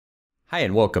Hi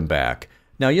and welcome back.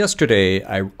 Now yesterday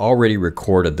I already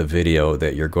recorded the video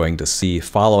that you're going to see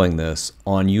following this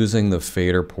on using the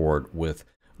FaderPort with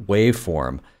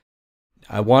Waveform.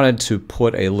 I wanted to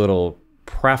put a little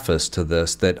preface to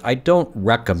this that I don't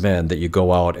recommend that you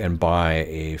go out and buy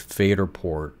a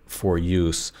FaderPort for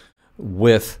use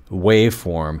with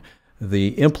Waveform.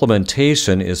 The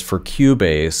implementation is for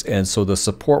Cubase, and so the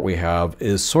support we have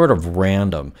is sort of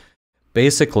random.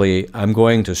 Basically, I'm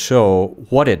going to show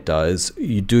what it does.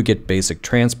 You do get basic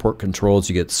transport controls,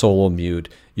 you get solo mute,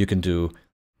 you can do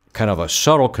kind of a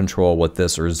shuttle control with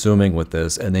this or zooming with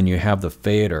this, and then you have the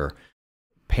fader.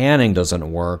 Panning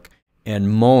doesn't work, and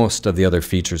most of the other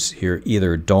features here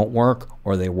either don't work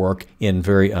or they work in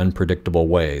very unpredictable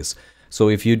ways. So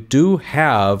if you do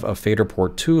have a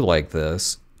FaderPort 2 like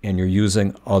this, and you're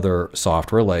using other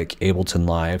software like Ableton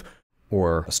Live,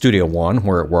 or Studio One,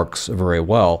 where it works very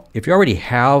well. If you already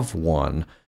have one,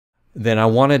 then I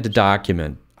wanted to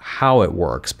document how it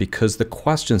works because the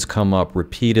questions come up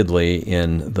repeatedly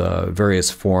in the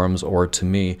various forums or to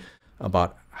me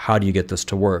about how do you get this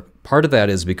to work. Part of that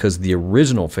is because the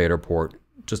original FaderPort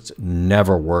just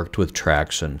never worked with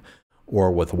Tracktion or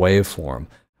with Waveform.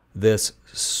 This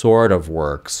sort of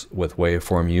works with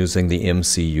Waveform using the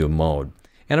MCU mode.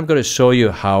 And I'm going to show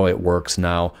you how it works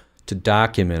now to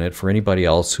document it for anybody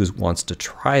else who wants to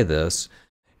try this,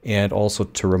 and also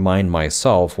to remind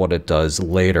myself what it does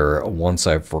later once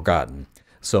I've forgotten.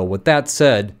 So with that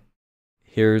said,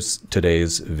 here's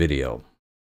today's video.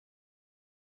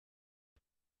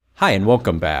 Hi and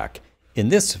welcome back. In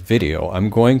this video, I'm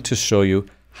going to show you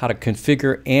how to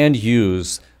configure and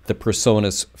use the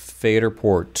Presonus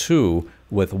FaderPort 2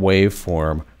 with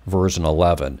Waveform version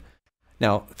 11.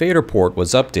 Now, FaderPort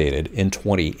was updated in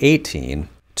 2018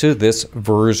 to this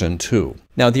version 2.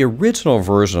 Now, the original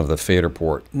version of the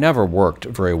FaderPort never worked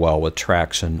very well with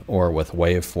Tracktion or with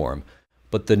Waveform,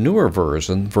 but the newer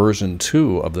version, version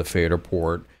 2 of the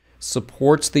FaderPort,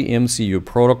 supports the MCU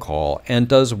protocol and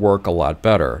does work a lot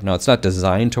better. Now, it's not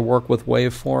designed to work with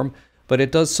Waveform, but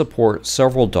it does support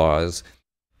several DAWs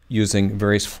using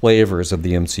various flavors of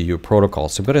the MCU protocol.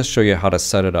 So I'm going to show you how to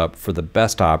set it up for the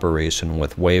best operation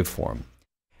with Waveform.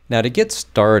 Now, to get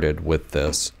started with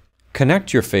this,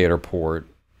 connect your FaderPort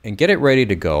and get it ready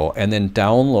to go, and then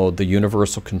download the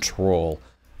Universal Control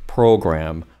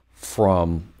program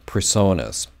from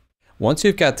Presonus. Once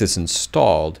you've got this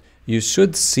installed, you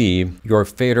should see your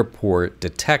FaderPort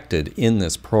detected in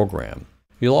this program.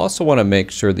 You'll also want to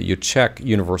make sure that you check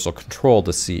Universal Control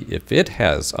to see if it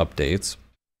has updates.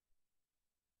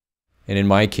 And in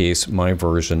my case, my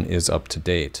version is up to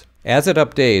date. As it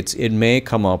updates, it may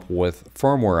come up with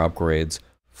firmware upgrades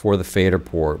for the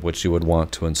FaderPort, which you would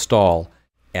want to install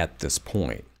at this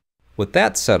point. With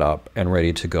that set up and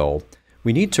ready to go,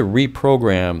 we need to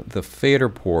reprogram the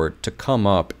FaderPort to come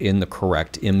up in the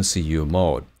correct MCU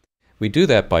mode. We do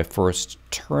that by first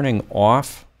turning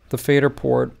off the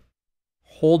FaderPort,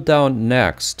 hold down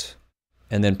Next,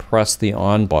 and then press the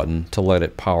on button to let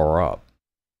it power up.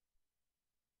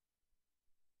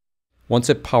 Once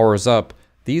it powers up,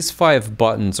 these 5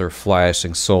 buttons are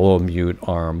flashing: solo, mute,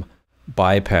 arm,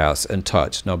 bypass, and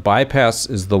touch. Now, bypass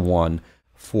is the one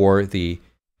for the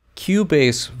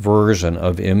Cubase version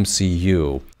of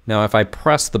MCU. Now, if I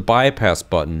press the bypass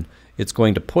button, it's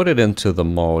going to put it into the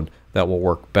mode that will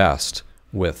work best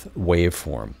with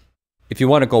Waveform. If you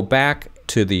want to go back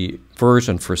to the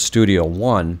version for Studio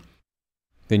One,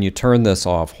 then you turn this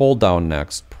off, hold down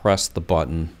Next, press the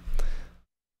button.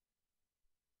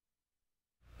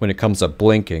 When it comes up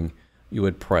blinking, you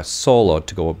would press solo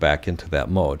to go back into that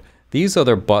mode. These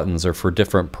other buttons are for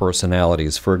different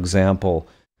personalities. For example,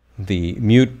 the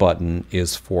mute button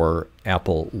is for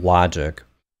Apple Logic,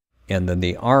 and then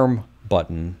the arm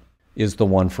button is the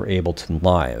one for Ableton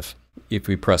Live. If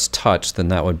we press touch, then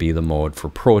that would be the mode for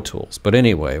Pro Tools. But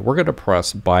anyway, we're going to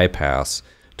press bypass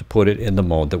to put it in the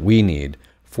mode that we need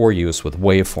for use with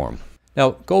Waveform.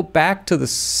 Now, go back to the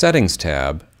Settings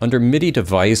tab. Under MIDI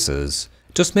Devices,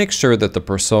 just make sure that the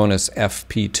Presonus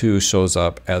FP2 shows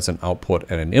up as an output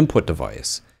and an input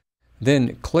device.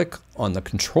 Then click on the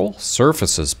Control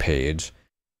Surfaces page,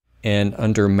 and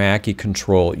under Mackie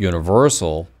Control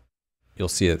Universal, you'll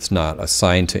see it's not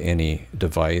assigned to any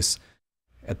device.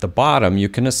 At the bottom, you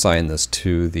can assign this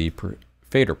to the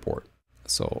FaderPort.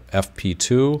 So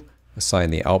FP2,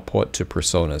 assign the output to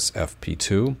Presonus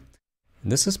FP2.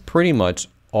 And this is pretty much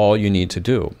all you need to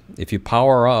do. If you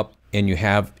power up and you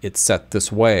have it set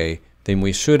this way, then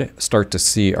we should start to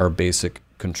see our basic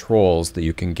controls that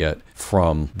you can get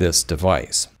from this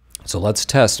device. So let's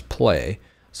test play.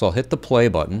 So I'll hit the play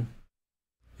button.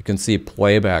 You can see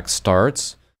playback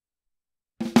starts.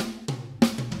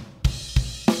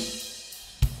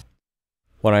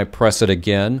 When I press it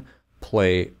again,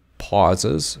 play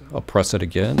pauses. I'll press it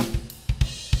again.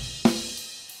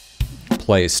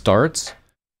 Play starts.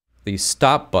 The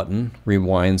stop button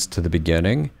rewinds to the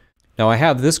beginning. Now I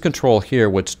have this control here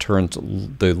which turns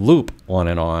the loop on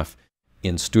and off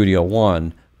in Studio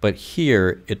One, but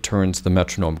here it turns the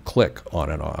metronome click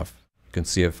on and off. You can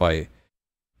see if I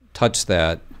touch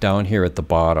that down here at the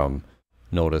bottom,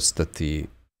 notice that the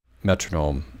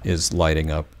metronome is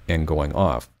lighting up and going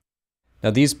off.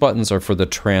 Now these buttons are for the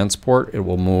transport. It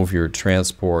will move your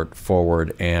transport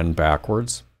forward and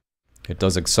backwards. It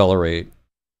does accelerate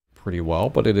pretty well,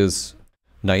 but it is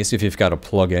nice if you've got a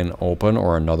plugin open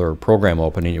or another program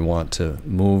open and you want to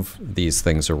move these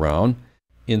things around.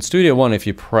 In Studio One, if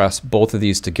you press both of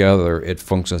these together, it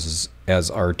functions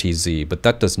as RTZ, but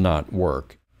that does not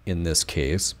work in this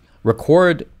case.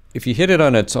 Record, if you hit it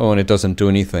on its own, it doesn't do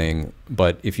anything,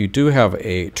 but if you do have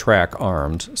a track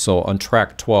armed, so on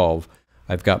track 12,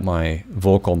 I've got my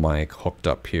vocal mic hooked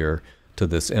up here to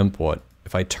this input.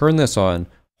 If I turn this on,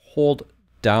 hold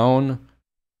down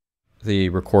the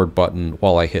record button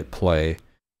while I hit play,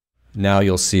 now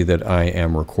you'll see that I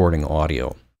am recording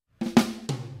audio.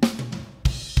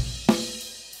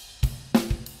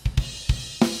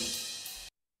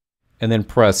 And then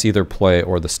press either play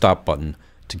or the stop button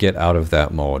to get out of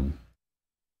that mode.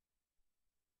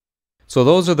 So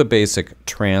those are the basic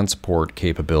transport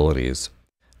capabilities.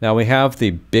 Now we have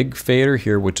the big fader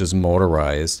here, which is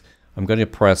motorized. I'm going to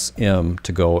press M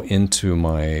to go into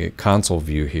my console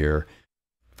view here.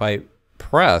 If I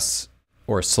press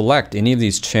or select any of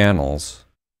these channels,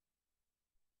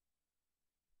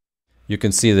 you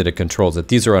can see that it controls it.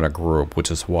 These are on a group,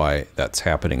 which is why that's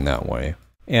happening that way.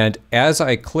 And as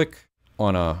I click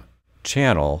on a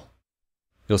channel,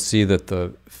 you'll see that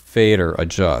the fader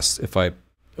adjusts. If I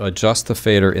adjust the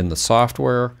fader in the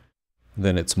software,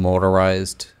 then it's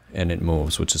motorized and it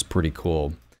moves, which is pretty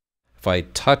cool. If I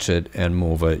touch it and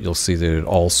move it, you'll see that it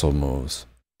also moves.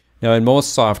 Now in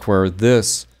most software,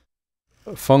 this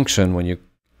function, when you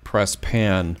press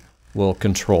pan, will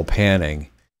control panning.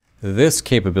 This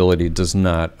capability does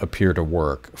not appear to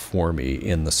work for me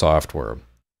in the software.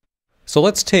 So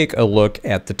let's take a look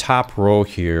at the top row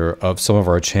here of some of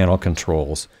our channel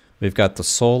controls. We've got the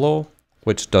solo,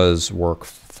 which does work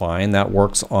fine. That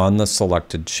works on the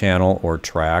selected channel or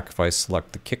track. If I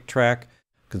select the kick track,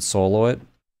 I can solo it.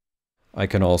 I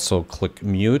can also click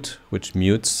mute, which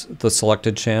mutes the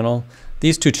selected channel.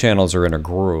 These two channels are in a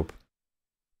group,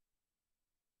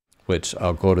 which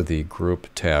I'll go to the group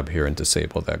tab here and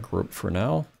disable that group for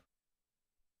now.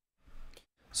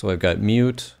 So I've got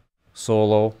mute,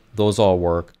 solo, those all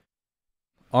work.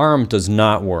 ARM does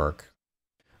not work.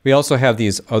 We also have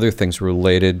these other things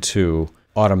related to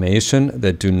automation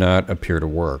that do not appear to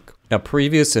work. Now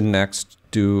previous and next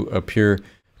do appear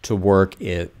to work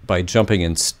by jumping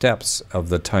in steps of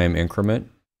the time increment,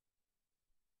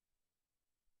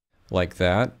 like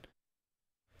that.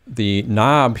 The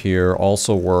knob here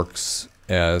also works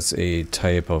as a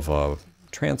type of a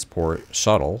transport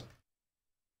shuttle.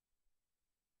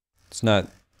 It's not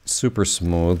super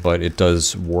smooth, but it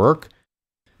does work.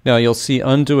 Now you'll see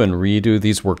undo and redo.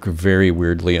 These work very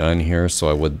weirdly on here, so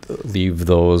I would leave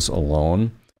those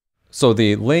alone. So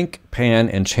the link, pan,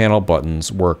 and channel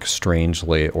buttons work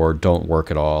strangely or don't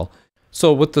work at all.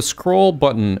 So with the scroll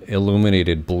button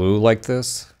illuminated blue like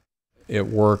this, it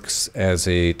works as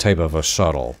a type of a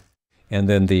shuttle. And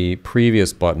then the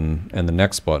previous button and the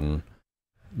next button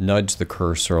nudge the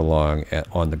cursor along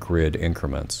on the grid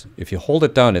increments. If you hold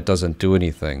it down, it doesn't do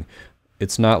anything.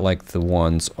 It's not like the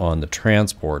ones on the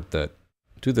transport that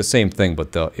do the same thing,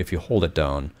 but if you hold it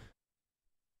down,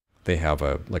 they have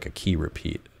like a key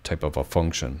repeat type of a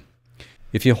function.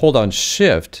 If you hold on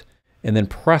Shift and then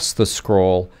press the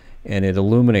scroll and it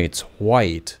illuminates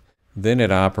white, then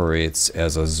it operates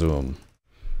as a zoom.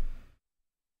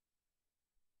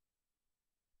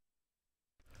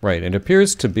 Right, it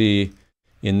appears to be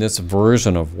in this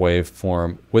version of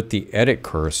Waveform with the edit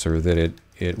cursor that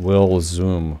it will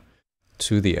zoom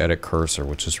to the edit cursor,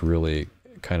 which is really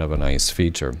kind of a nice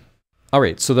feature. All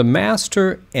right, so the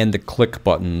master and the click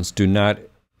buttons do not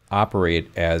operate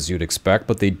as you'd expect,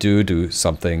 but they do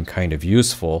something kind of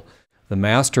useful. The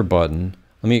master button,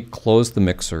 let me close the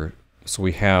mixer so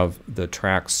we have the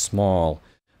track small.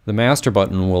 The master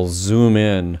button will zoom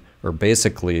in, or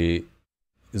basically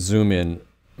zoom in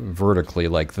vertically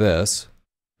like this,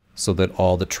 so that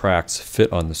all the tracks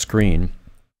fit on the screen.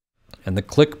 And the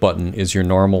click button is your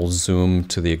normal zoom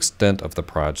to the extent of the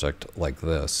project like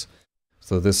this.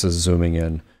 So this is zooming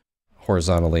in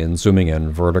horizontally and zooming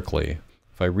in vertically.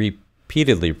 If I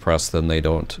repeatedly press them, they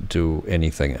don't do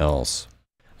anything else.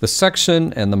 The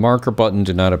section and the marker button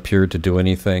do not appear to do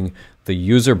anything. The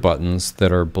user buttons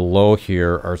that are below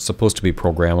here are supposed to be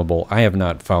programmable. I have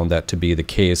not found that to be the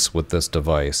case with this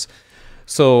device.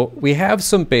 So we have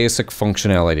some basic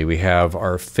functionality. We have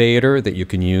our fader that you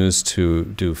can use to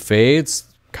do fades,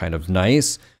 kind of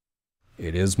nice.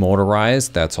 It is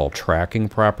motorized, that's all tracking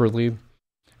properly.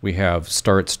 We have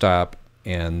start, stop,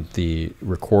 and the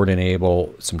record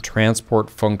enable, some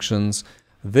transport functions.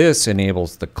 This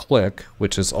enables the click,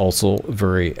 which is also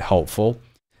very helpful.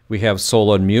 We have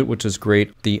solo and mute, which is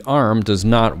great. The arm does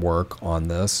not work on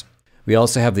this. We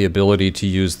also have the ability to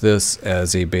use this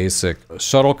as a basic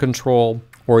shuttle control,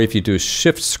 or if you do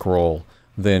shift scroll,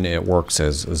 then it works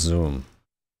as a zoom.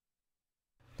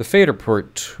 The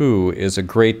FaderPort 2 is a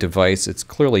great device. It's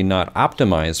clearly not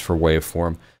optimized for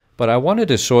waveform, but I wanted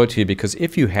to show it to you because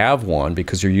if you have one,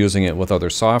 because you're using it with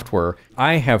other software,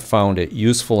 I have found it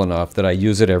useful enough that I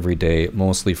use it every day,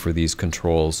 mostly for these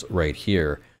controls right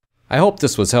here. I hope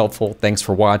this was helpful. Thanks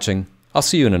for watching. I'll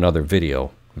see you in another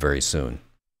video very soon.